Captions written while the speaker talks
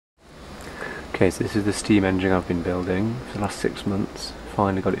Okay, so this is the steam engine I've been building for the last 6 months.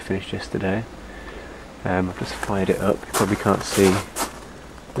 Finally got it finished yesterday. I've just fired it up. You probably can't see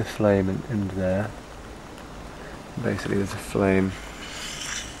the flame in there. Basically there's a flame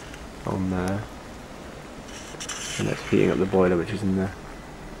on there, and it's heating up the boiler, which is in the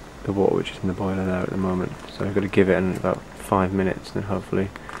water which is in the boiler there at the moment. So I've got to give it in about 5 minutes and then hopefully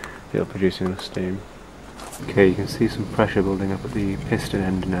it'll produce enough steam. Okay, you can see some pressure building up at the piston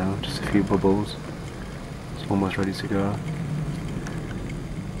end now, just a few bubbles. It's almost ready to go.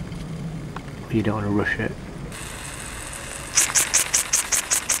 But you don't want to rush it.